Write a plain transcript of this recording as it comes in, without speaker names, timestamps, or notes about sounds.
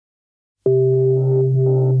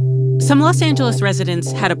Some Los Angeles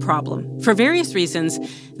residents had a problem. For various reasons,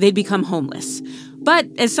 they'd become homeless. But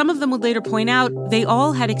as some of them would later point out, they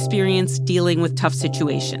all had experience dealing with tough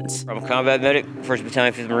situations. I'm a combat medic, 1st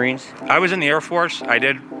Battalion, 5th Marines. I was in the Air Force. I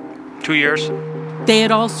did 2 years. They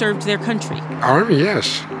had all served their country. Army,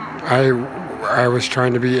 yes. I was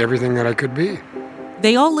trying to be everything that I could be.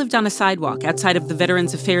 They all lived on a sidewalk outside of the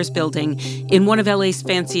Veterans Affairs building in one of LA's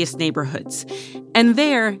fanciest neighborhoods. And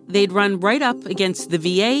there, they'd run right up against the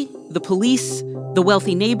VA, the police, the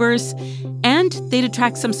wealthy neighbors, and they'd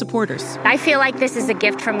attract some supporters. I feel like this is a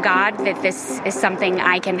gift from God, that this is something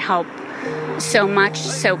I can help so much,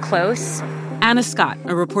 so close. Anna Scott,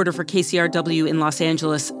 a reporter for KCRW in Los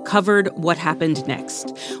Angeles, covered what happened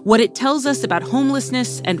next, what it tells us about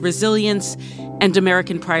homelessness and resilience and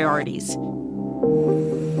American priorities.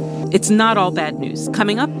 It's not all bad news.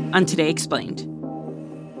 Coming up on Today Explained.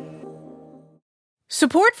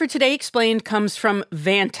 Support for Today Explained comes from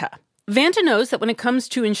Vanta. Vanta knows that when it comes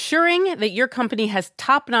to ensuring that your company has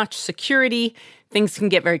top-notch security, things can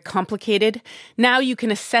get very complicated. Now you can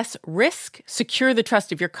assess risk, secure the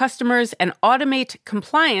trust of your customers, and automate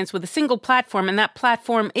compliance with a single platform, and that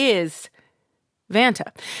platform is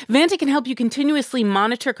Vanta. Vanta can help you continuously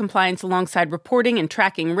monitor compliance alongside reporting and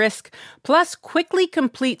tracking risk, plus quickly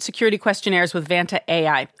complete security questionnaires with Vanta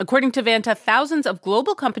AI. According to Vanta, thousands of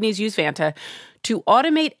global companies use Vanta to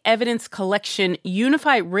automate evidence collection,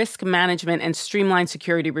 unify risk management, and streamline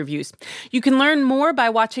security reviews. You can learn more by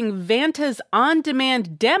watching Vanta's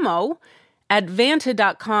on-demand demo at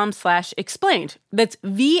vanta.com/explained. That's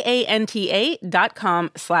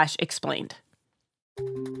VANTA.com/explained.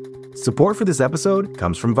 Support for this episode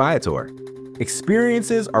comes from Viator.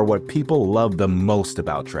 Experiences are what people love the most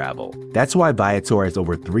about travel. That's why Viator has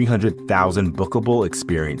over 300,000 bookable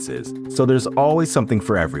experiences, so there's always something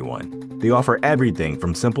for everyone. They offer everything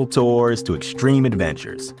from simple tours to extreme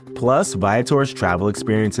adventures. Plus, Viator's travel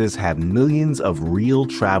experiences have millions of real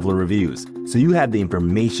traveler reviews, so you have the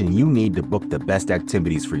information you need to book the best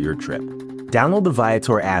activities for your trip. Download the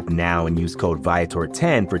Viator app now and use code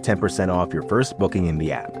Viator10 for 10% off your first booking in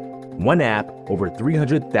the app. One app, over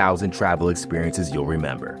 300,000 travel experiences you'll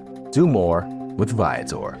remember. Do more with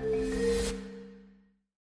Viator.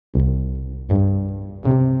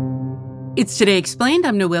 It's Today Explained.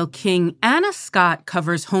 I'm Noelle King. Anna Scott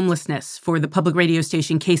covers homelessness for the public radio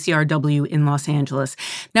station KCRW in Los Angeles.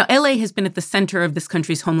 Now, LA has been at the center of this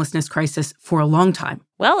country's homelessness crisis for a long time.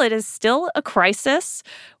 Well, it is still a crisis.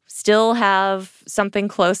 Still have something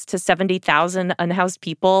close to 70,000 unhoused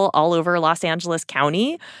people all over Los Angeles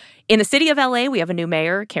County. In the city of LA, we have a new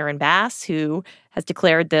mayor, Karen Bass, who has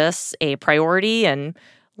declared this a priority and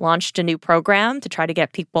launched a new program to try to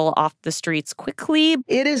get people off the streets quickly.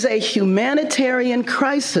 It is a humanitarian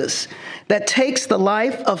crisis that takes the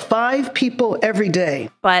life of 5 people every day.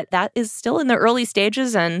 But that is still in the early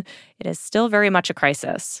stages, and it is still very much a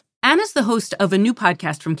crisis. Anna's the host of a new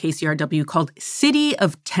podcast from KCRW called City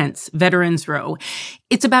of Tents, Veterans Row.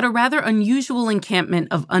 It's about a rather unusual encampment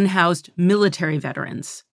of unhoused military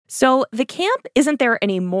veterans. So the camp isn't there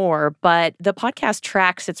anymore, but the podcast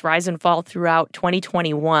tracks its rise and fall throughout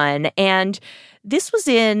 2021. And this was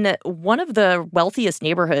in one of the wealthiest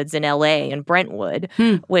neighborhoods in LA, in Brentwood,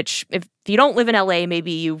 which if you don't live in LA,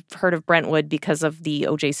 maybe you've heard of Brentwood because of the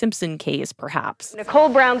O.J. Simpson case, perhaps. Nicole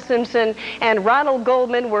Brown Simpson and Ronald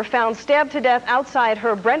Goldman were found stabbed to death outside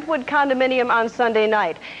her Brentwood condominium on Sunday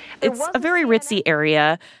night. It's a very ritzy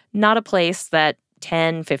area, not a place that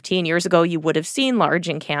 10, 15 years ago you would have seen large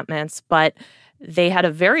encampments, but they had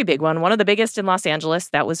a very big one of the biggest in Los Angeles,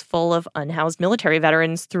 that was full of unhoused military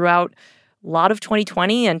veterans throughout a lot of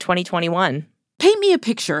 2020 and 2021. Paint me a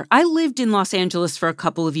picture. I lived in Los Angeles for a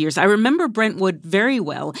couple of years. I remember Brentwood very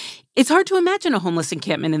well. It's hard to imagine a homeless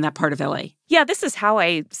encampment in that part of LA. Yeah, this is how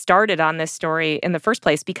I started on this story in the first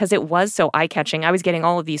place, because it was so eye-catching. I was getting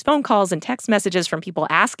all of these phone calls and text messages from people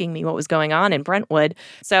asking me what was going on in Brentwood.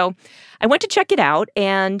 So I went to check it out.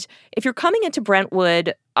 And if you're coming into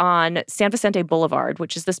Brentwood on San Vicente Boulevard,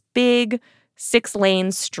 which is this big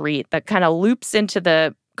 6-lane street that kind of loops into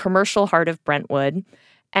the commercial heart of Brentwood,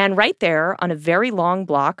 and right there on a very long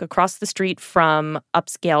block across the street from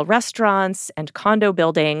upscale restaurants and condo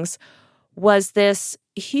buildings was this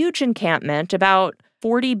huge encampment, about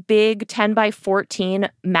 40 big 10 by 14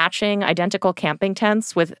 matching identical camping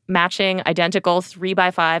tents with matching identical 3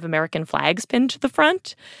 by 5 American flags pinned to the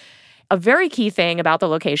front. A very key thing about the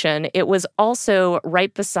location, it was also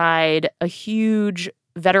right beside a huge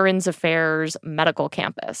Veterans Affairs medical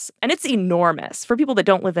campus. And it's enormous. For people that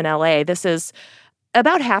don't live in LA, this is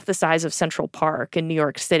about half the size of Central Park in New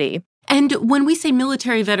York City. And when we say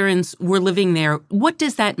military veterans were living there, what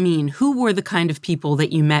does that mean? Who were the kind of people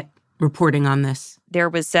that you met reporting on this? There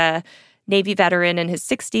was a Navy veteran in his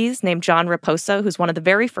 60s named John Raposa, who's one of the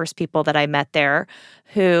very first people that I met there,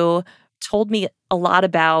 who told me a lot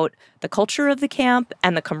about the culture of the camp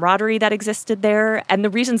and the camaraderie that existed there and the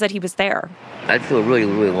reasons that he was there. I'd feel really,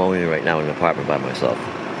 really lonely right now in an apartment by myself.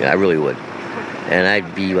 Yeah, I really would. And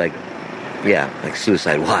I'd be like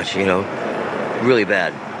suicide watch, really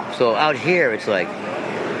bad. So out here, it's like,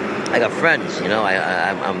 I got friends,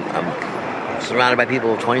 I'm surrounded by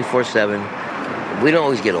people 24/7. We don't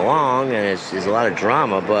always get along, and there's a lot of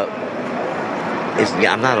drama, but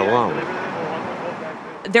I'm not alone.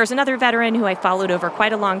 There's another veteran who I followed over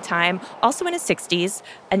quite a long time, also in his 60s,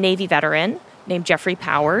 a Navy veteran named Jeffrey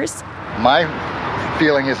Powers. My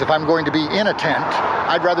feeling is if I'm going to be in a tent,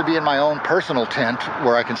 I'd rather be in my own personal tent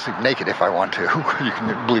where I can sleep naked if I want to. You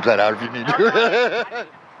can bleep that out if you need to.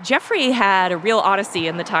 Jeffrey had a real odyssey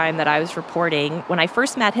in the time that I was reporting. When I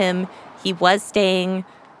first met him, he was staying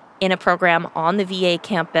in a program on the VA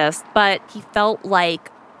campus, but he felt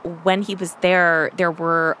like when he was there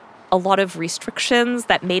were a lot of restrictions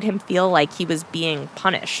that made him feel like he was being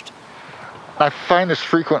punished. I find this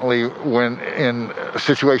frequently when in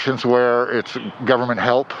situations where it's government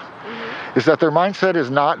help, is that their mindset is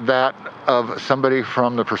not that of somebody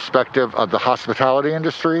from the perspective of the hospitality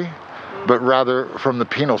industry, but rather from the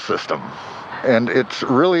penal system. And it's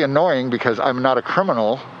really annoying because I'm not a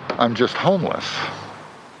criminal, I'm just homeless.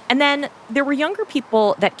 And then there were younger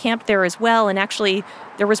people that camped there as well. And actually,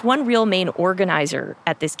 there was one real main organizer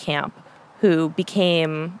at this camp who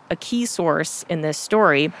became a key source in this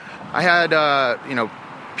story. I had,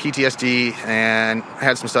 PTSD and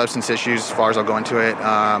had some substance issues as far as I'll go into it.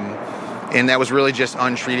 And that was really just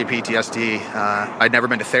untreated PTSD. I'd never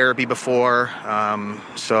been to therapy before,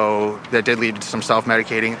 so that did lead to some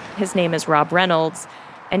self-medicating. His name is Rob Reynolds,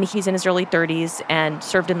 and he's in his early 30s and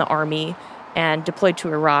served in the Army and deployed to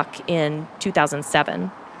Iraq in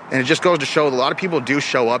 2007. And it just goes to show that a lot of people do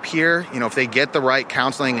show up here, if they get the right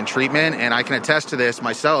counseling and treatment, and I can attest to this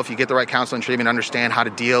myself, you get the right counseling and treatment, understand how to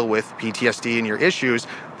deal with PTSD and your issues,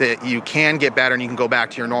 that you can get better and you can go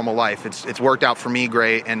back to your normal life. It's worked out for me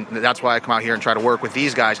great, and that's why I come out here and try to work with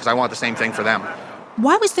these guys, because I want the same thing for them.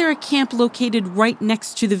 Why was there a camp located right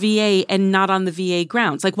next to the VA and not on the VA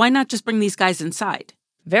grounds? Like, why not just bring these guys inside?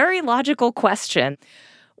 Very logical question.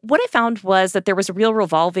 What I found was that there was a real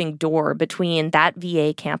revolving door between that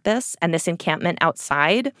VA campus and this encampment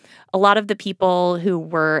outside. A lot of the people who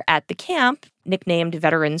were at the camp, nicknamed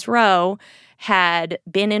Veterans Row, had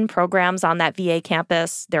been in programs on that VA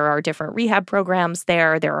campus. There are different rehab programs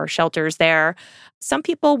there. There are shelters there. Some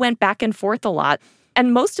people went back and forth a lot.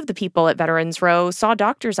 And most of the people at Veterans Row saw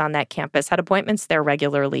doctors on that campus, had appointments there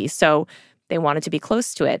regularly. So they wanted to be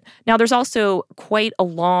close to it. Now, there's also quite a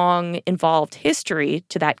long, involved history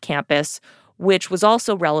to that campus, which was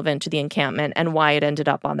also relevant to the encampment and why it ended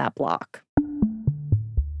up on that block.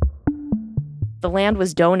 The land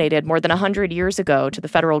was donated more than 100 years ago to the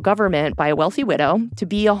federal government by a wealthy widow to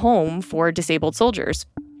be a home for disabled soldiers.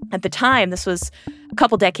 At the time, this was a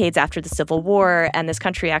couple decades after the Civil War, and this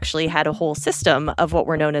country actually had a whole system of what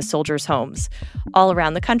were known as soldiers' homes. All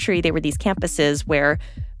around the country, there were these campuses where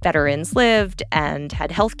veterans lived and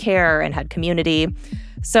had health care and had community.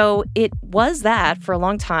 So it was that for a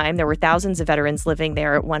long time. There were thousands of veterans living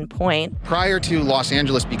there at one point. Prior to Los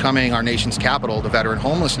Angeles becoming our nation's capital, the veteran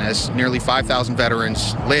homelessness, nearly 5,000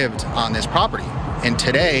 veterans lived on this property. And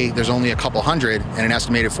today, there's only a couple hundred and an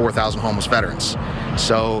estimated 4,000 homeless veterans.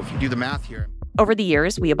 So if you do the math here. Over the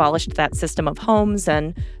years, we abolished that system of homes,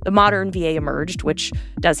 and the modern VA emerged, which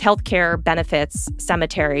does healthcare, benefits,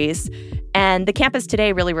 cemeteries. And the campus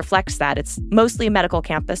today really reflects that. It's mostly a medical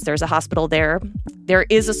campus. There's a hospital there. There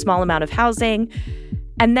is a small amount of housing.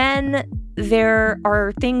 And then there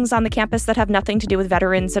are things on the campus that have nothing to do with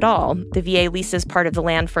veterans at all. The VA leases part of the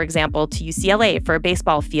land, for example, to UCLA for a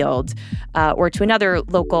baseball field, or to another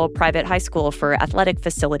local private high school for athletic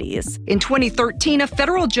facilities. In 2013, a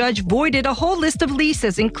federal judge voided a whole list of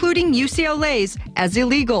leases, including UCLA's, as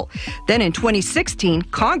illegal. Then in 2016,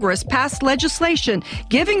 Congress passed legislation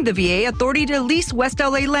giving the VA authority to lease West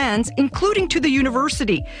LA lands, including to the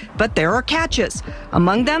university. But there are catches.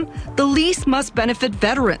 Among them, the lease must benefit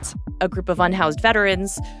veterans. A group of unhoused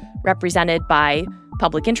veterans, represented by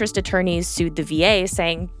public interest attorneys, sued the VA,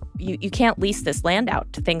 saying, you can't lease this land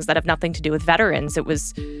out to things that have nothing to do with veterans. It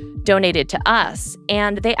was donated to us.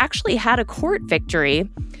 And they actually had a court victory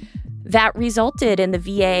that resulted in the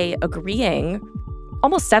VA agreeing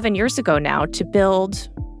almost 7 years ago now to build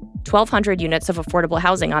 1,200 units of affordable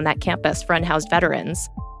housing on that campus for unhoused veterans.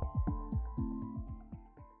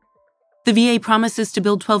 The VA promises to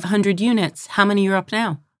build 1,200 units. How many are up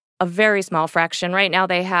now? a very small fraction. Right now,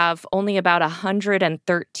 they have only about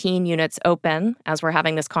 113 units open as we're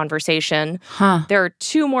having this conversation. There are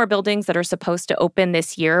 2 more buildings that are supposed to open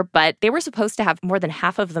this year, but they were supposed to have more than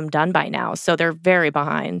half of them done by now, so they're very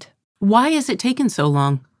behind. Why has it taken so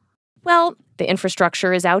long? Well, the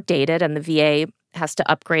infrastructure is outdated, and the VA has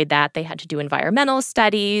to upgrade that. They had to do environmental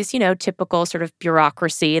studies, typical sort of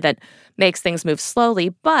bureaucracy that makes things move slowly.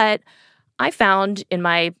 But I found in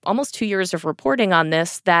my almost 2 years of reporting on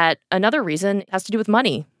this that another reason has to do with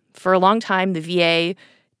money. For a long time, the VA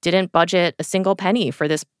didn't budget a single penny for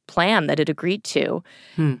this plan that it agreed to.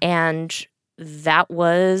 And that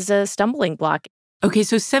was a stumbling block. Okay,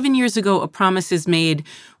 so 7 years ago, a promise is made.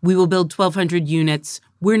 We will build 1,200 units.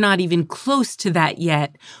 We're not even close to that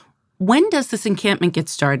yet. When does this encampment get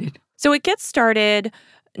started? So it gets started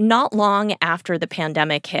not long after the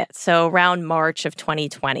pandemic hit, so around March of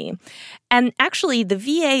 2020. And actually, the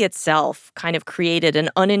VA itself kind of created an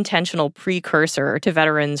unintentional precursor to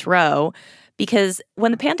Veterans Row, because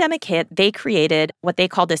when the pandemic hit, they created what they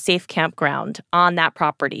called a safe campground on that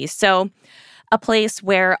property. So a place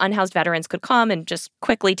where unhoused veterans could come and just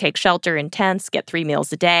quickly take shelter in tents, get 3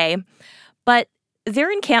 meals a day. But their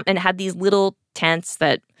encampment had these little tents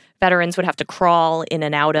that veterans would have to crawl in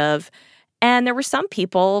and out of. And there were some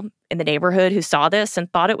people in the neighborhood who saw this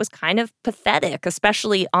and thought it was kind of pathetic,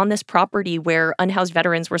 especially on this property where unhoused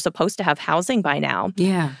veterans were supposed to have housing by now.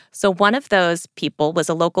 Yeah. So one of those people was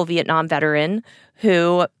a local Vietnam veteran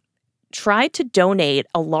who tried to donate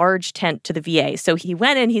a large tent to the VA. So he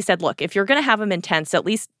went in, he said, look, if you're going to have them in tents, at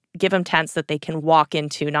least give them tents that they can walk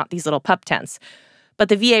into, not these little pup tents. But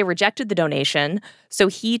the VA rejected the donation, so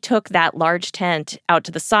he took that large tent out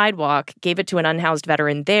to the sidewalk, gave it to an unhoused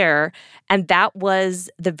veteran there, and that was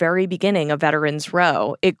the very beginning of Veterans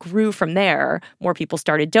Row. It grew from there. More people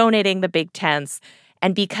started donating the big tents,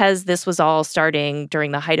 and because this was all starting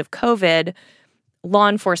during the height of COVID, law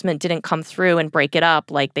enforcement didn't come through and break it up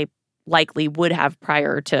like they likely would have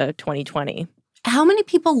prior to 2020. How many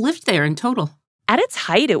people lived there in total? At its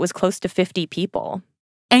height, it was close to 50 people.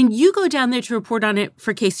 And you go down there to report on it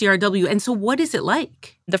for KCRW. And so what is it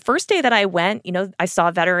like? The first day that I went, I saw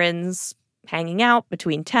veterans hanging out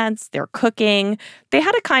between tents. They're cooking. They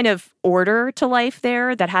had a kind of order to life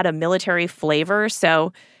there that had a military flavor.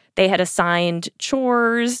 So they had assigned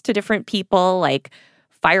chores to different people, like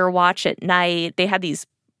fire watch at night. They had these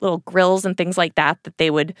little grills and things like that they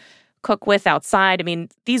would cook with outside. I mean,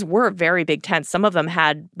 these were very big tents. Some of them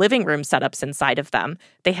had living room setups inside of them.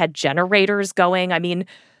 They had generators going. I mean,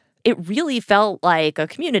 it really felt like a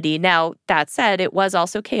community. Now, that said, it was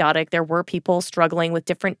also chaotic. There were people struggling with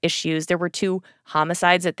different issues. There were 2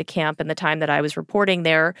 homicides at the camp in the time that I was reporting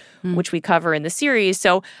there, which we cover in the series.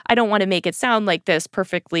 So I don't want to make it sound like this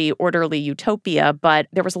perfectly orderly utopia, but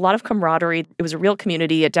there was a lot of camaraderie. It was a real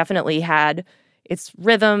community. It definitely had its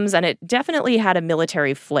rhythms, and it definitely had a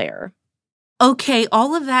military flair. Okay,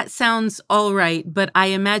 all of that sounds all right, but I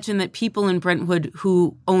imagine that people in Brentwood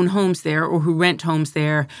who own homes there or who rent homes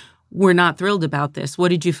there were not thrilled about this.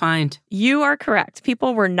 What did you find? You are correct.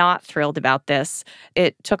 People were not thrilled about this.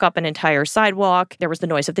 It took up an entire sidewalk. There was the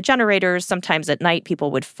noise of the generators. Sometimes at night,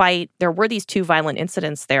 people would fight. There were these 2 violent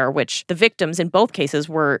incidents there, which the victims in both cases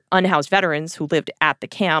were unhoused veterans who lived at the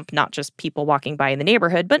camp, not just people walking by in the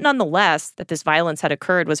neighborhood. But nonetheless, that this violence had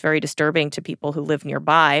occurred was very disturbing to people who lived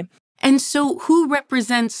nearby. And so who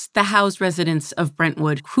represents the housed residents of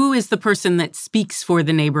Brentwood? Who is the person that speaks for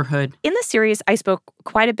the neighborhood? In the series, I spoke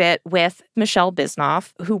quite a bit with Michelle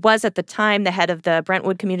Bisnoff, who was at the time the head of the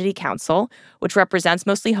Brentwood Community Council, which represents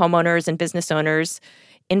mostly homeowners and business owners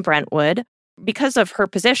in Brentwood. Because of her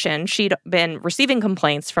position, she'd been receiving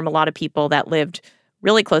complaints from a lot of people that lived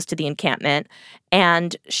really close to the encampment,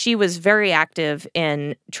 and she was very active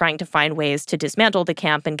in trying to find ways to dismantle the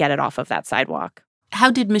camp and get it off of that sidewalk. How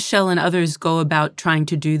did Michelle and others go about trying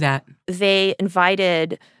to do that? They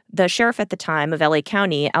invited the sheriff at the time of LA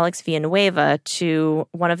County, Alex Villanueva, to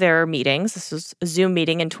one of their meetings. This was a Zoom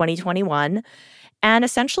meeting in 2021, and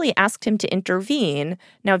essentially asked him to intervene.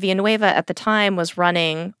 Now, Villanueva at the time was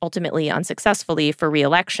running, ultimately unsuccessfully, for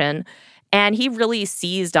re-election, and he really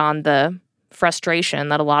seized on the frustration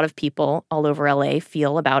that a lot of people all over LA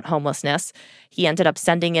feel about homelessness. He ended up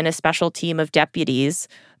sending in a special team of deputies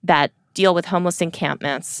that deal with homeless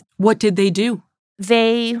encampments. What did they do?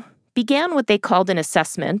 They began what they called an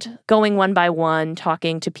assessment, going one by one,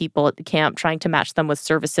 talking to people at the camp, trying to match them with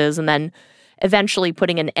services, and then eventually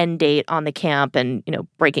putting an end date on the camp and,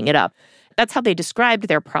 breaking it up. That's how they described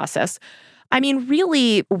their process. I mean,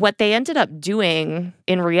 really, what they ended up doing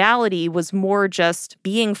in reality was more just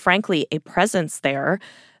being, frankly, a presence there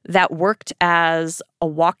that worked as a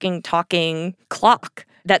walking, talking clock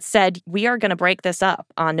that said, we are going to break this up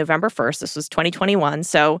on November 1st. This was 2021.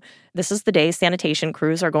 So this is the day sanitation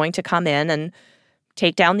crews are going to come in and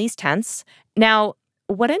take down these tents. Now,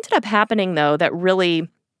 what ended up happening, though, that really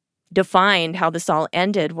defined how this all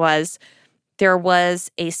ended was there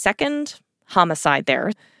was a second homicide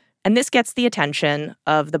there. And this gets the attention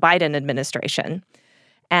of the Biden administration.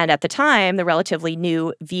 And at the time, the relatively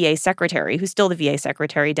new VA secretary, who's still the VA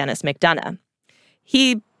secretary, Dennis McDonough,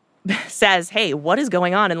 he says, hey, what is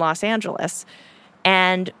going on in Los Angeles?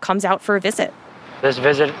 And comes out for a visit. This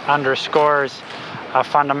visit underscores a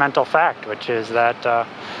fundamental fact, which is that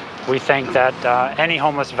we think that any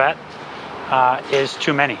homeless vet is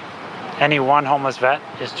too many. Any one homeless vet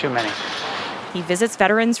is too many. He visits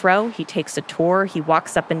Veterans Row. He takes a tour. He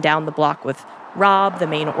walks up and down the block with Rob, the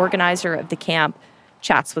main organizer of the camp,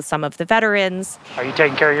 chats with some of the veterans. Are you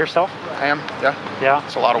taking care of yourself? I am, yeah. Yeah?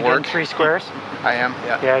 It's a lot of work. 3 squares? I am,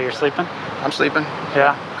 yeah. Yeah, you're sleeping? I'm sleeping.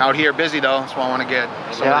 Yeah. Out here busy, though. That's why I want to get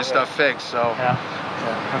some of this stuff fixed, so.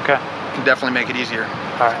 Yeah. Okay. Can definitely make it easier.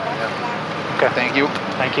 All right. Yeah. Okay. Thank you.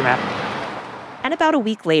 Thank you, man. And about a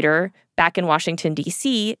week later, back in Washington,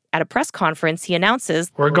 D.C., at a press conference, he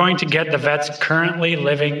announces, we're going to get the vets currently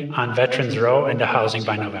living on Veterans Row into housing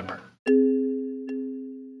by November.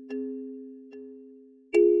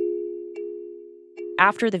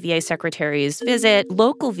 After the VA secretary's visit,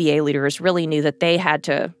 local VA leaders really knew that they had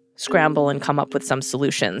to scramble and come up with some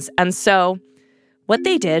solutions. And so what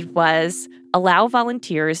they did was allow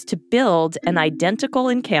volunteers to build an identical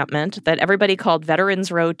encampment that everybody called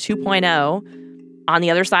Veterans Row 2.0 on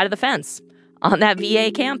the other side of the fence, on that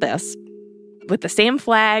VA campus, with the same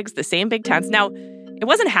flags, the same big tents. Now, it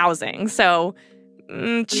wasn't housing, so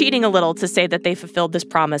cheating a little to say that they fulfilled this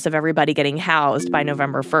promise of everybody getting housed by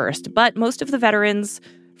November 1st. But most of the veterans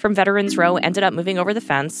from Veterans Row ended up moving over the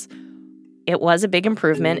fence. It was a big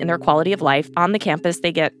improvement in their quality of life. On the campus,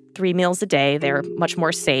 they get 3 meals a day. They're much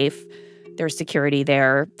more safe. There's security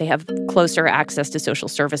there. They have closer access to social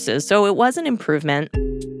services. So it was an improvement.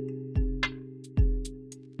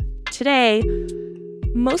 Today,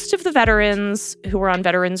 most of the veterans who were on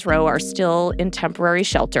Veterans Row are still in temporary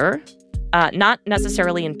shelter. Not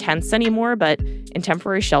necessarily in tents anymore, but in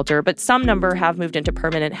temporary shelter. But some number have moved into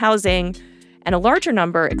permanent housing, and a larger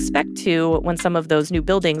number expect to when some of those new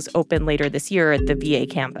buildings open later this year at the VA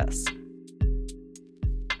campus.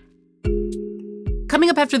 Coming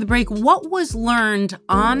up after the break, what was learned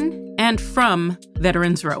on and from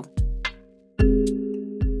Veterans Row?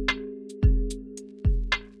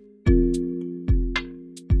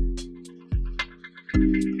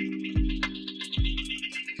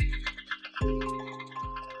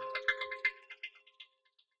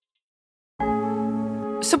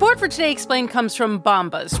 Support for Today Explained comes from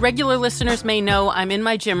Bombas. Regular listeners may know I'm in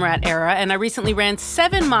my gym rat era, and I recently ran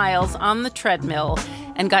 7 miles on the treadmill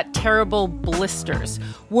and got terrible blisters.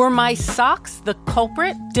 Were my socks the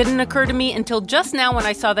culprit? Didn't occur to me until just now when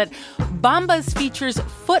I saw that Bombas features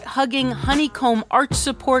foot-hugging honeycomb arch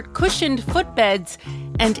support, cushioned footbeds,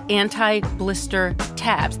 and anti-blister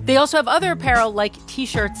tabs. They also have other apparel like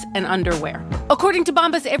t-shirts and underwear. According to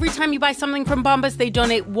Bombas, every time you buy something from Bombas, they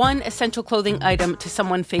donate 1 essential clothing item to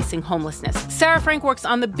someone facing homelessness. Sarah Frank works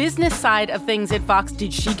on the business side of things at Vox.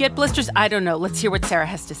 Did she get blisters? I don't know. Let's hear what Sarah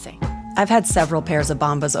has to say. I've had several pairs of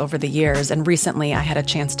Bombas over the years, and recently I had a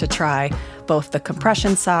chance to try both the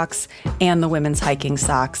compression socks and the women's hiking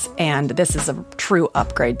socks, and this is a true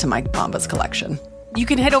upgrade to my Bombas collection. You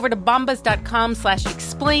can head over to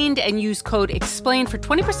bombas.com/explained and use code EXPLAINED for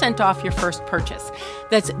 20% off your first purchase.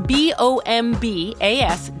 That's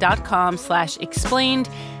BOMBAS.com/explained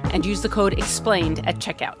and use the code EXPLAINED at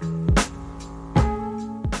checkout.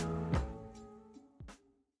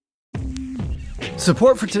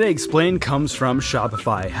 Support for Today Explained comes from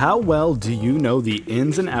Shopify. How well do you know the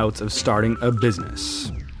ins and outs of starting a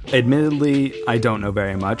business? Admittedly, I don't know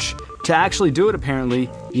very much. To actually do it, apparently,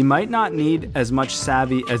 you might not need as much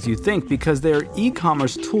savvy as you think because there are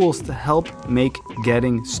e-commerce tools to help make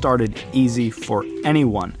getting started easy for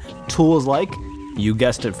anyone. Tools like, you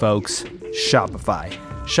guessed it, folks, Shopify.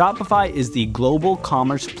 Shopify is the global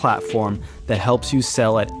commerce platform that helps you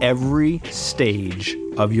sell at every stage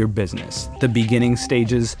of your business. The beginning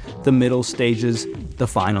stages, the middle stages, the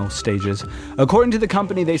final stages. According to the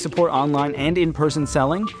company, they support online and in-person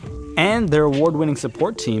selling, and their award-winning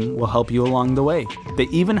support team will help you along the way. They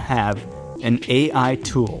even have an AI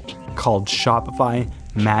tool called Shopify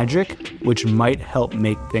magic, which might help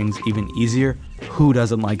make things even easier. Who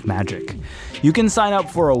doesn't like magic? You can sign up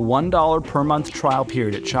for a $1 per month trial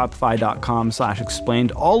period at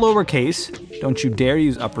shopify.com/explained, all lowercase. Don't you dare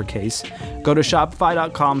use uppercase. Go to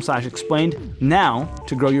shopify.com/explained now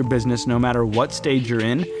to grow your business no matter what stage you're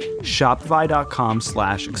in.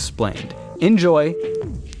 Shopify.com/explained. Enjoy.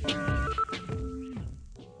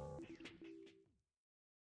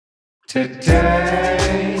 Today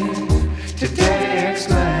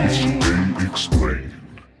explain.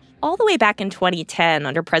 All the way back in 2010,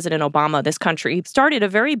 under President Obama, this country started a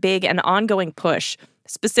very big and ongoing push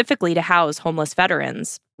specifically to house homeless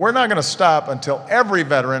veterans. We're not going to stop until every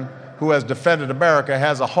veteran who has defended America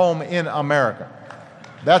has a home in America.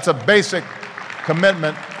 That's a basic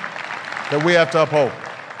commitment that we have to uphold.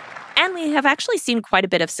 And we have actually seen quite a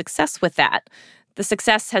bit of success with that. The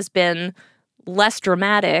success has been less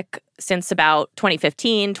dramatic since about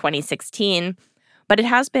 2015, 2016, but it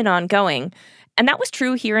has been ongoing. And that was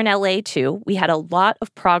true here in LA, too. We had a lot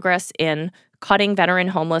of progress in cutting veteran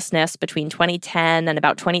homelessness between 2010 and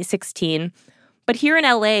about 2016. But here in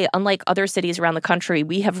LA, unlike other cities around the country,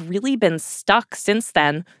 we have really been stuck since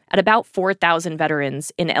then at about 4,000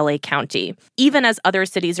 veterans in LA County, even as other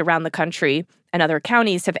cities around the country and other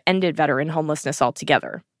counties have ended veteran homelessness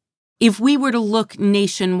altogether. If we were to look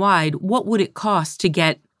nationwide, what would it cost to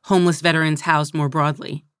get homeless veterans housed more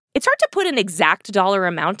broadly? It's hard to put an exact dollar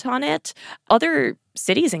amount on it. Other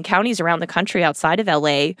cities and counties around the country outside of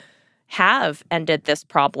LA have ended this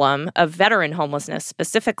problem of veteran homelessness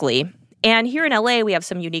specifically. And here in LA, we have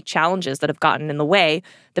some unique challenges that have gotten in the way,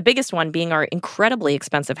 the biggest one being our incredibly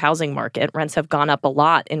expensive housing market. Rents have gone up a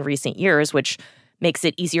lot in recent years, which makes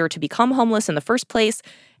it easier to become homeless in the first place,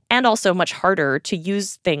 and also much harder to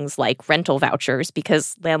use things like rental vouchers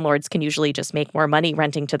because landlords can usually just make more money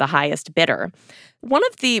renting to the highest bidder. One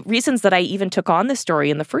of the reasons that I even took on this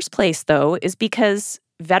story in the first place, though, is because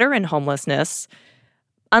veteran homelessness,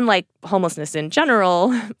 unlike homelessness in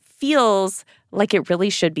general, feels like it really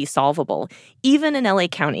should be solvable. Even in LA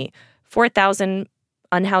County, 4,000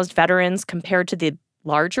 unhoused veterans compared to the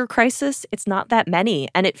larger crisis, it's not that many.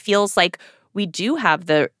 And it feels like we do have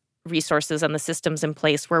the resources and the systems in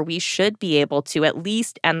place where we should be able to at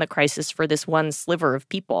least end the crisis for this one sliver of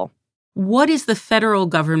people. What is the federal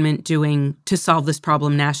government doing to solve this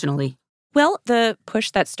problem nationally? Well, the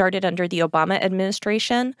push that started under the Obama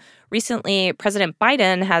administration, recently President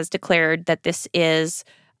Biden has declared that this is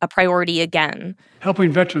a priority again.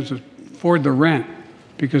 Helping veterans afford the rent,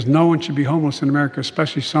 because no one should be homeless in America,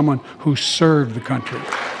 especially someone who served the country.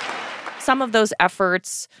 Some of those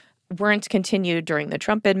efforts weren't continued during the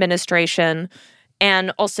Trump administration.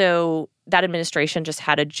 And also, that administration just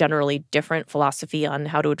had a generally different philosophy on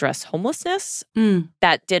how to address homelessness.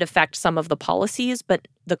 That did affect some of the policies, but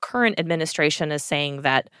the current administration is saying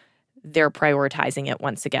that they're prioritizing it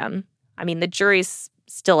once again. I mean, the jury's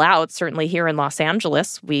still out, certainly here in Los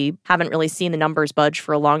Angeles. We haven't really seen the numbers budge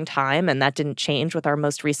for a long time, and that didn't change with our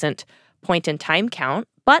most recent point-in-time count.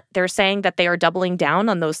 But they're saying that they are doubling down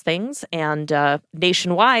on those things. And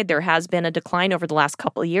nationwide, there has been a decline over the last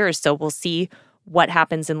couple of years. So we'll see what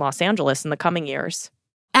happens in Los Angeles in the coming years.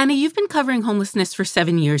 Anna, you've been covering homelessness for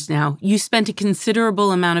 7 years now. You spent a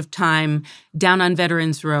considerable amount of time down on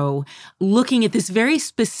Veterans Row looking at this very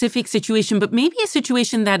specific situation, but maybe a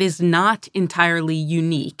situation that is not entirely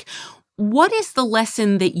unique. What is the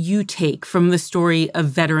lesson that you take from the story of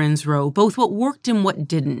Veterans Row, both what worked and what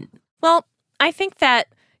didn't? Well, I think that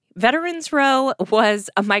Veterans Row was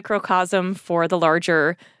a microcosm for the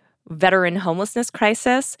larger veteran homelessness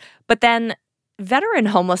crisis, but then veteran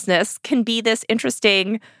homelessness can be this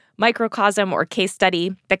interesting microcosm or case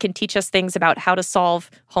study that can teach us things about how to solve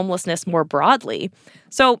homelessness more broadly.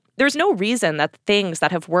 So there's no reason that things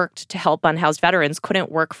that have worked to help unhoused veterans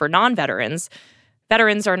couldn't work for non-veterans.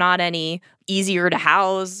 Veterans are not any easier to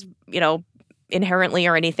house, inherently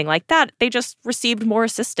or anything like that. They just received more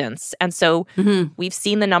assistance. And so we've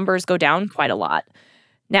seen the numbers go down quite a lot.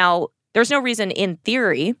 Now, there's no reason in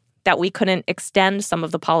theory that we couldn't extend some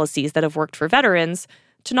of the policies that have worked for veterans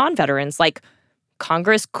to non-veterans. Like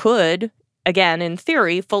Congress could, again, in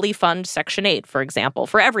theory, fully fund Section 8, for example,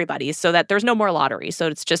 for everybody so that there's no more lottery. So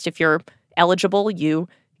it's just if you're eligible, you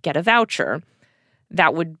get a voucher.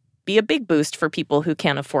 That would be a big boost for people who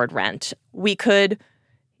can't afford rent. We could,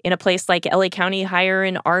 in a place like LA County, hire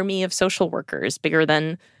an army of social workers bigger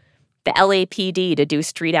than the LAPD to do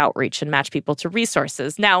street outreach and match people to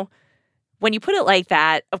resources. Now, when you put it like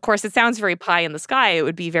that, of course, it sounds very pie in the sky. It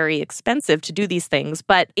would be very expensive to do these things.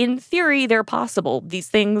 But in theory, they're possible. These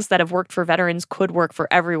things that have worked for veterans could work for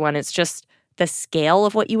everyone. It's just the scale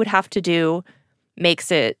of what you would have to do makes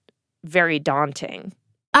it very daunting.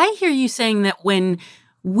 I hear you saying that when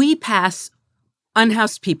we pass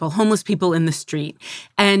unhoused people, homeless people in the street,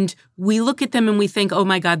 and we look at them and we think, oh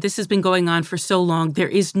my God, this has been going on for so long. There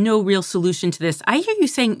is no real solution to this. I hear you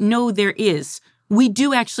saying, no, there is. We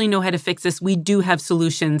do actually know how to fix this. We do have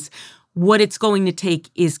solutions. What it's going to take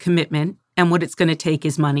is commitment, and what it's going to take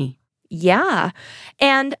is money. Yeah.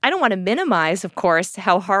 And I don't want to minimize, of course,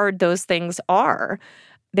 how hard those things are.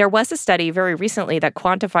 There was a study very recently that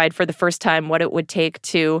quantified for the first time what it would take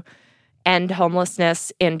to end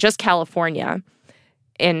homelessness in just California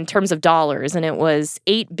in terms of dollars, and it was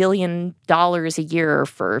 $8 billion a year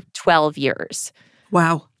for 12 years.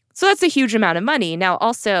 Wow. So that's a huge amount of money. Now,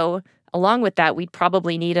 also, along with that, we'd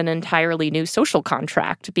probably need an entirely new social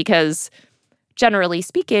contract because, generally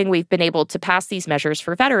speaking, we've been able to pass these measures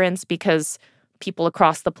for veterans because people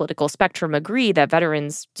across the political spectrum agree that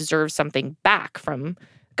veterans deserve something back from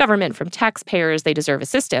government, from taxpayers. They deserve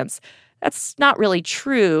assistance. That's not really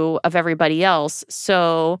true of everybody else.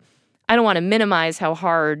 So I don't want to minimize how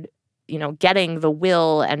hard, getting the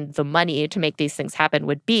will and the money to make these things happen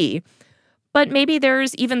would be. But maybe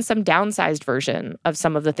there's even some downsized version of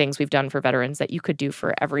some of the things we've done for veterans that you could do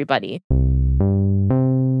for everybody.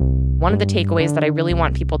 One of the takeaways that I really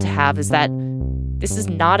want people to have is that this is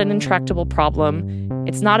not an intractable problem.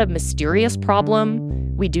 It's not a mysterious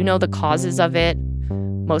problem. We do know the causes of it.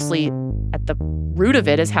 Mostly at the root of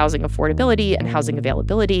it is housing affordability and housing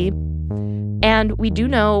availability. And we do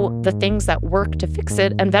know the things that work to fix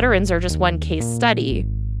it, and veterans are just one case study.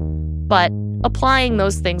 But applying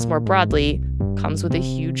those things more broadly comes with a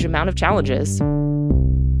huge amount of challenges.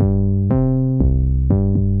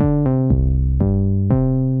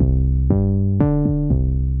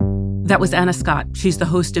 That was Anna Scott. She's the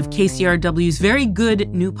host of KCRW's very good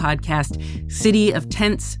new podcast, City of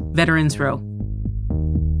Tents, Veterans Row.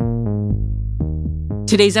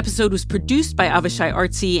 Today's episode was produced by Avishai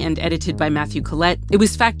Artsy and edited by Matthew Collette. It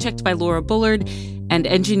was fact-checked by Laura Bullard and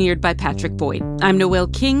engineered by Patrick Boyd. I'm Noelle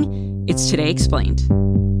King. It's Today Explained.